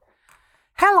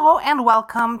Hello and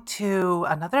welcome to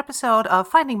another episode of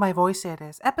Finding My Voice. It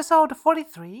is episode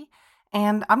 43,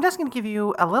 and I'm just going to give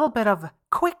you a little bit of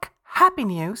quick happy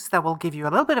news that will give you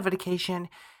a little bit of education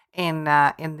in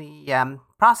the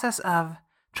process of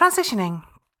transitioning,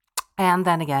 and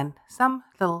then again some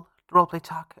little roleplay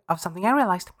talk of something I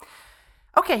realized.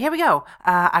 Okay, here we go.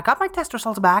 I got my test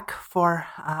results back for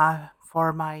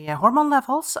my hormone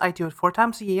levels. I do it 4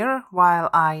 times a year while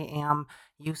I am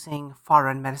using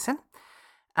foreign medicine.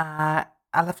 I'll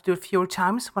have to do it fewer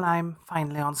times when I'm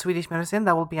finally on Swedish medicine.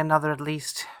 That will be another at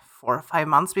least 4 or 5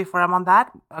 months before I'm on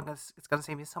that. It's going to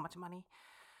save me so much money.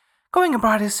 Going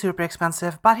abroad is super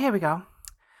expensive, but here we go.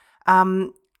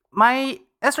 My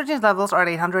estrogen levels are at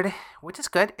 800, which is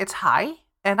good. It's high,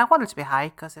 and I want it to be high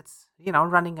because it's,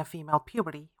 running a female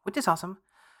puberty, which is awesome.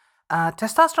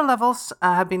 Testosterone levels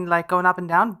have been going up and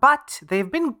down, but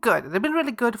they've been good. They've been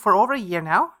really good for over a year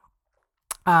now.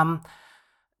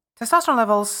 Testosterone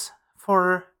levels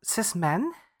for cis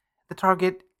men, the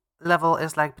target level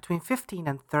is between 15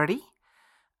 and 30.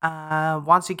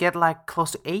 Once you get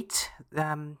close to 8,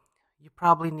 you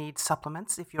probably need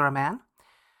supplements if you're a man.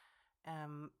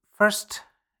 First,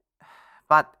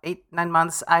 about 8-9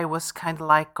 months, I was kind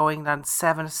of going down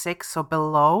 7 to 6, so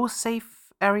below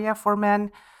safe area for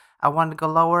men. I wanted to go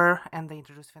lower, and they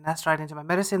introduced finasteride into my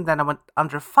medicine. Then I went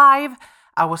under 5.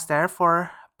 I was there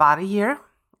for about a year.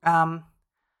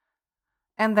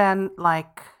 And then,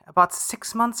 about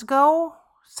 6 months ago,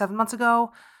 7 months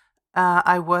ago,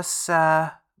 I was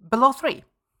below 3.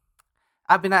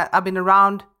 I've been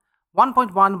around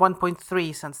 1.1,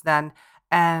 1.3 since then,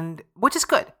 and which is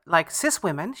good. Cis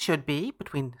women should be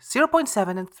between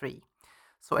 0.7 and 3.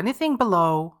 So anything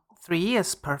below 3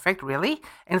 is perfect, really.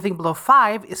 Anything below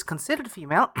 5 is considered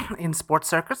female in sports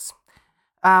circuits.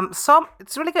 So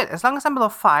it's really good. As long as I'm below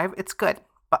 5, it's good.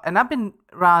 And I've been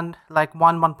around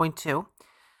 1.2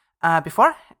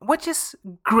 before, which is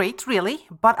great, really.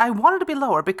 But I wanted to be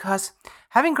lower because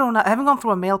having gone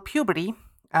through a male puberty,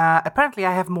 apparently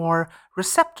I have more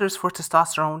receptors for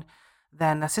testosterone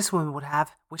than a cis woman would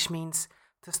have, which means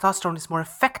testosterone is more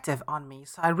effective on me.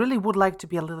 So I really would like to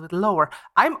be a little bit lower.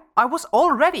 I was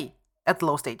already at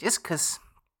low stages because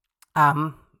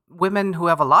women who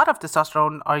have a lot of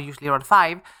testosterone are usually around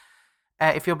 5.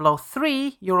 If you're below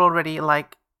 3, you're already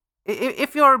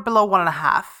if you're below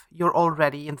 1.5, you're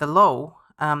already in the low.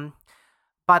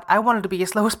 But I wanted to be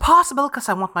as low as possible because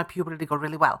I want my puberty to go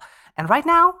really well. And right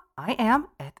now, I am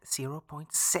at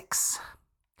 0.6.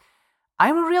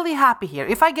 I'm really happy here.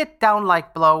 If I get down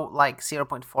below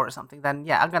 0.4 or something, then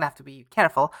yeah, I'm going to have to be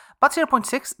careful. But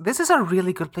 0.6, this is a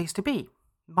really good place to be.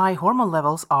 My hormone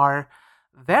levels are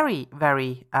very,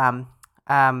 very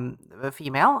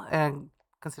female,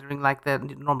 considering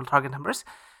the normal target numbers,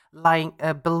 lying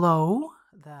below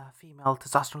the female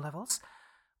testosterone levels,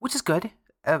 which is good,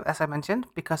 as I mentioned,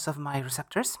 because of my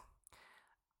receptors.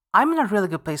 I'm in a really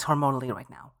good place hormonally right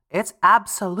now. It's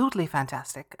absolutely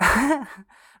fantastic.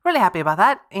 Really happy about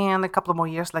that. And a couple of more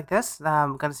years like this,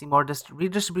 I'm going to see more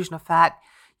redistribution of fat.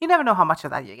 You never know how much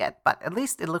of that you get, but at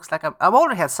least it looks like I've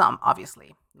already had some,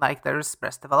 obviously. There's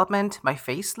breast development. My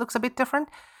face looks a bit different.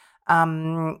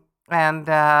 And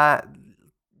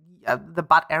the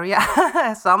butt area,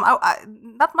 some.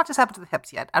 Not much has happened to the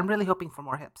hips yet. I'm really hoping for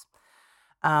more hips.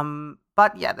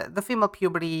 But yeah, the female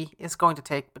puberty is going to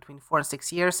take between 4 and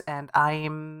 6 years, and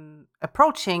I'm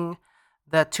approaching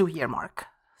the 2-year mark.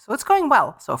 So it's going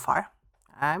well so far.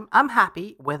 I'm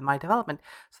happy with my development.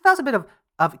 So that was a bit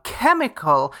of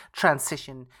chemical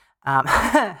transition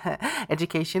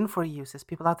education for you cis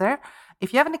people out there.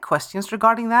 If you have any questions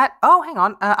regarding that, hang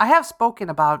on. I have spoken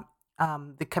about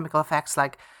the chemical effects.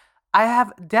 I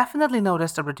have definitely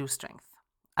noticed a reduced strength.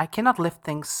 I cannot lift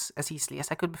things as easily as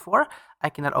I could before. I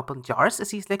cannot open jars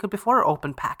as easily as I could before, or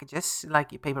open packages,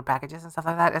 paper packages and stuff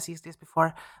like that, as easily as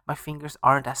before. My fingers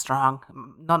aren't as strong.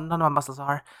 None of my muscles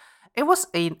are. It was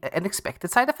an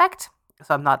expected side effect,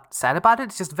 so I'm not sad about it.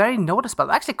 It's just very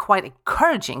noticeable. Actually quite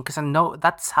encouraging, because I know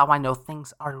that's how I know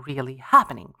things are really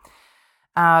happening.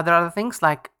 There are other things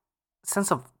like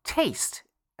sense of taste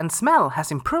and smell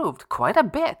has improved quite a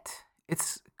bit.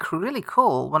 It's really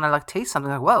cool when I taste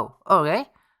something whoa, okay.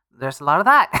 There's a lot of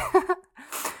that.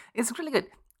 It's really good.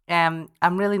 I'm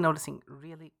really noticing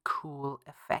really cool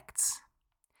effects.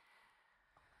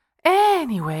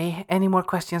 Anyway, any more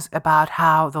questions about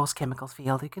how those chemicals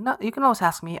feel? You can always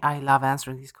ask me. I love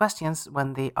answering these questions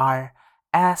when they are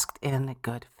asked in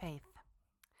good faith.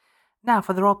 Now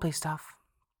for the roleplay stuff.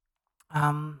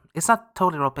 It's not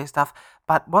totally roleplay stuff,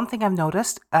 but one thing I've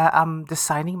noticed, I'm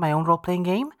designing my own role-playing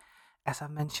game. As I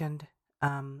mentioned,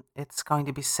 it's going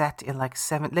to be set in late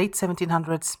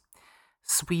 1700s.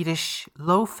 Swedish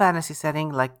low fantasy setting,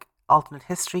 like alternate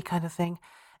history kind of thing.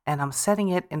 And I'm setting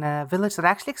it in a village that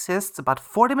actually exists, about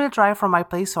 40-minute drive from my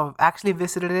place. So I've actually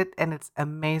visited it, and it's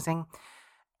amazing.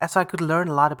 And so I could learn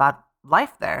a lot about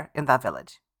life there in that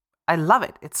village. I love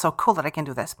it. It's so cool that I can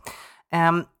do this.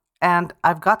 And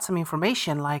I've got some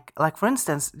information, like for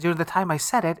instance, during the time I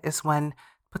said it is when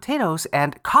potatoes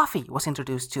and coffee was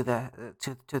introduced to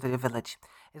the village.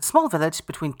 It's a small village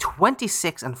between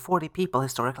 26 and 40 people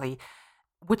historically,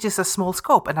 which is a small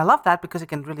scope, and I love that because it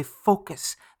can really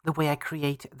focus the way I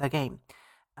create the game.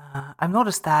 I've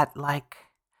noticed that, like,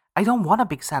 I don't want a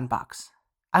big sandbox.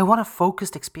 I want a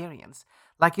focused experience.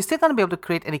 Like, you're still going to be able to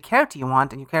create any character you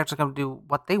want, and your characters are going to do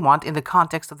what they want in the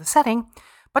context of the setting,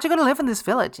 but you're going to live in this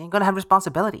village, and you're going to have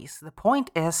responsibilities. The point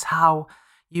is how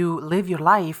you live your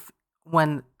life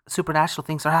when supernatural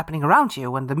things are happening around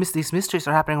you, when these mysteries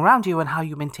are happening around you, and how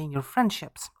you maintain your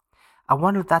friendships. I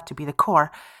wanted that to be the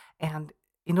core, and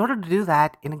in order to do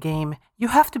that in a game, you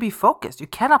have to be focused. You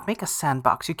cannot make a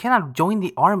sandbox. You cannot join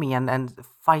the army and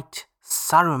fight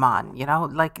Saruman,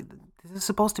 Like, this is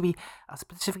supposed to be a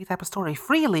specific type of story.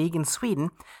 Free League in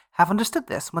Sweden have understood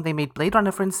this. When they made Blade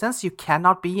Runner, for instance, you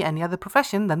cannot be any other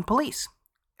profession than police.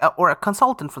 Or a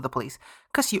consultant for the police.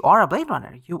 Because you are a Blade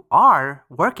Runner. You are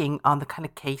working on the kind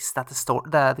of case that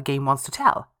the game wants to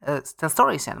tell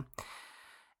stories in.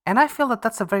 And I feel that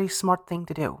that's a very smart thing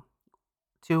to do.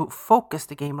 To focus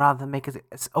the game rather than make it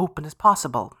as open as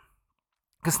possible.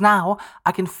 Because now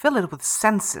I can fill it with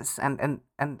senses and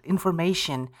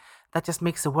information that just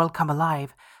makes the world come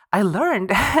alive. I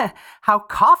learned how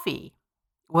coffee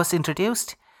was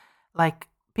introduced. Like,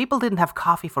 people didn't have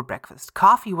coffee for breakfast.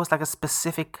 Coffee was like a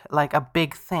specific, like a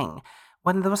big thing.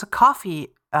 When there was a coffee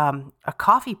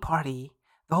party,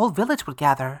 the whole village would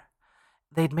gather.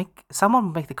 Someone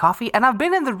would make the coffee, and I've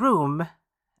been in the room,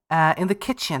 in the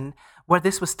kitchen, where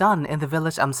this was done in the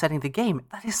village I'm setting the game.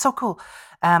 That is so cool.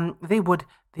 They would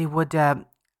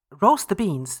roast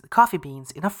the coffee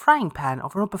beans, in a frying pan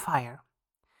over open fire.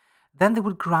 Then they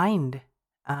would grind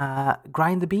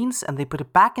the beans, and they put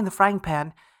it back in the frying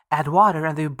pan, add water,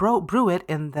 and they would brew it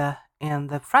in the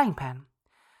frying pan.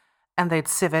 And they'd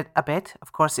sieve it a bit.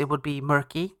 Of course, it would be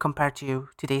murky compared to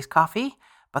today's coffee,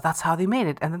 but that's how they made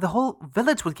it. And then the whole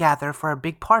village would gather for a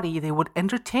big party. They would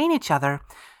entertain each other.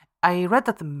 I read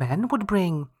that the men would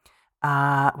bring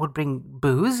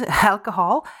booze,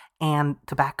 alcohol, and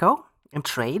tobacco and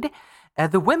trade.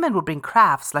 The women would bring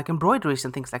crafts like embroideries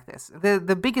and things like this.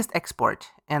 The biggest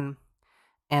export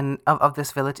of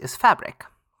this village is fabric.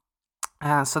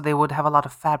 So they would have a lot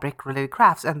of fabric-related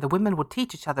crafts, and the women would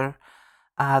teach each other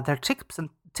their tips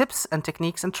and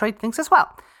techniques and trade things as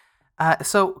well.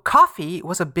 So coffee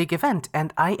was a big event,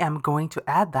 and I am going to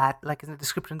add that, like in the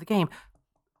description of the game.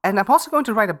 And I'm also going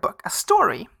to write a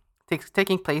story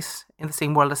taking place in the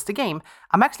same world as the game.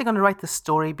 I'm actually going to write the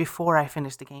story before I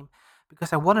finish the game,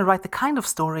 because I want to write the kind of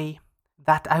story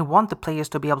that I want the players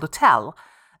to be able to tell,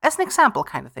 as an example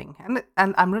kind of thing.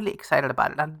 And I'm really excited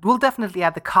about it. And we'll definitely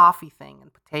add the coffee thing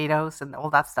and potatoes and all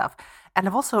that stuff. And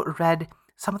I've also read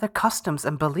some of their customs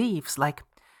and beliefs, like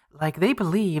they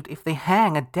believed if they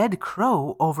hang a dead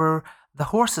crow over the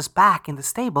horse's back in the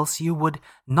stables, you would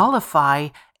nullify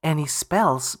any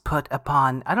spells put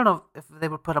upon, I don't know if they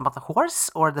would put upon the horse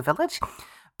or the village,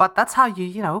 but that's how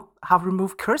how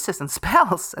remove curses and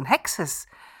spells and hexes.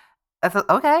 I thought,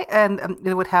 okay, and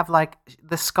they would have like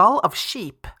the skull of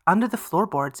sheep under the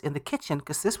floorboards in the kitchen,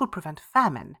 because this would prevent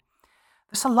famine.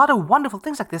 There's a lot of wonderful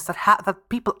things like this that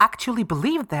people actually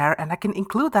believe there, and I can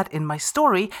include that in my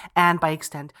story and, by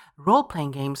extent,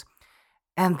 role-playing games.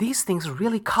 And these things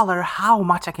really color how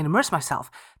much I can immerse myself,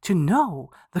 to know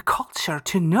the culture,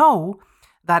 to know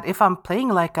that if I'm playing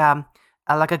like a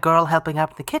girl helping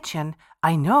out in the kitchen,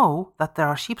 I know that there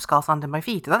are sheep skulls under my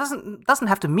feet. That doesn't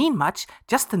have to mean much.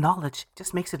 Just the knowledge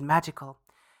just makes it magical.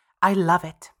 I love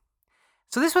it.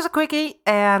 So this was a quickie,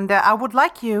 and I would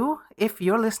like you, if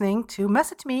you're listening, to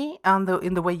message me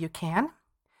in the way you can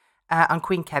on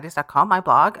queencaddies.com, my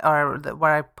blog, or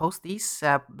where I post these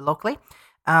locally.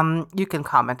 You can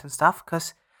comment and stuff,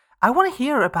 because I want to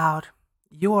hear about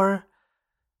your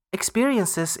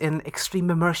experiences in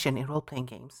extreme immersion in role-playing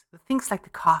games. The things like the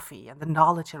coffee and the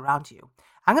knowledge around you.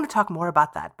 I'm going to talk more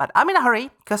about that, but I'm in a hurry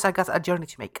because I got a journey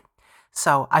to make.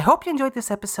 So I hope you enjoyed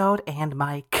this episode and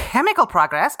my chemical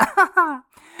progress.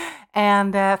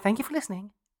 And thank you for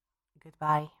listening.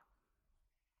 Goodbye.